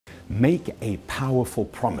Make a powerful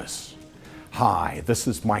promise. Hi, this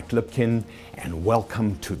is Mike Lipkin, and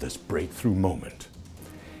welcome to this breakthrough moment.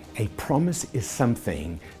 A promise is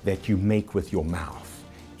something that you make with your mouth.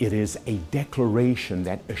 It is a declaration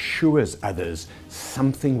that assures others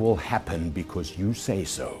something will happen because you say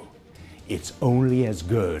so. It's only as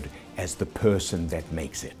good as the person that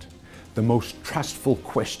makes it. The most trustful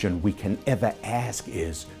question we can ever ask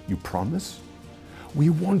is, you promise? We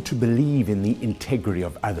want to believe in the integrity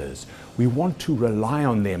of others. We want to rely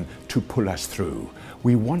on them to pull us through.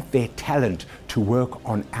 We want their talent to work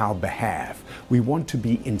on our behalf. We want to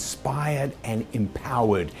be inspired and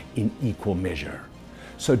empowered in equal measure.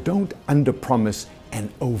 So don't underpromise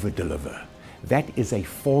and overdeliver. That is a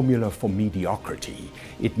formula for mediocrity.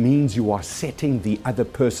 It means you are setting the other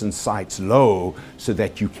person's sights low so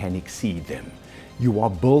that you can exceed them. You are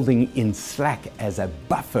building in slack as a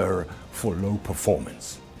buffer for low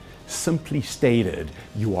performance. Simply stated,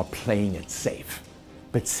 you are playing it safe.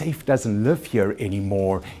 But safe doesn't live here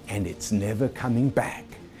anymore, and it's never coming back.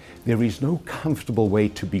 There is no comfortable way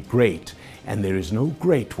to be great, and there is no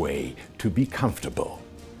great way to be comfortable.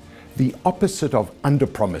 The opposite of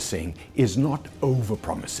underpromising is not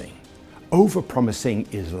overpromising.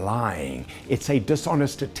 Overpromising is lying. It's a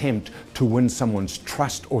dishonest attempt to win someone's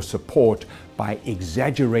trust or support by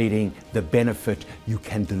exaggerating the benefit you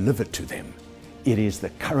can deliver to them. It is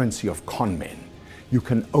the currency of con men. You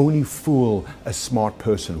can only fool a smart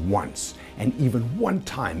person once, and even one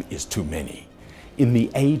time is too many. In the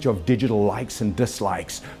age of digital likes and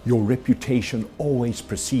dislikes, your reputation always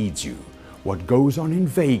precedes you. What goes on in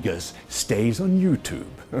Vegas stays on YouTube.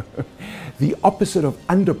 The opposite of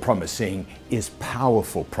underpromising is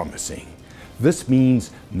powerful promising. This means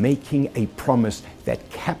making a promise that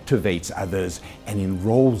captivates others and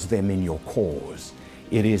enrolls them in your cause.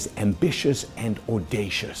 It is ambitious and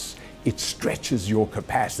audacious. It stretches your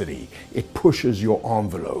capacity. It pushes your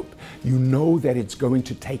envelope. You know that it's going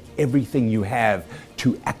to take everything you have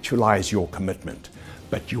to actualize your commitment.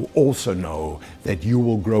 But you also know that you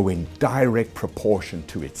will grow in direct proportion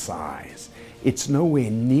to its size. It's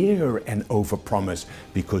nowhere near an overpromise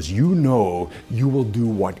because you know you will do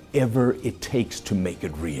whatever it takes to make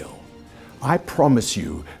it real. I promise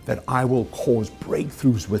you that I will cause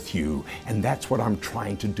breakthroughs with you, and that's what I'm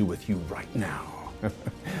trying to do with you right now.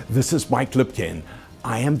 This is Mike Lipkin.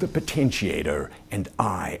 I am the potentiator, and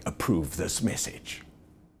I approve this message.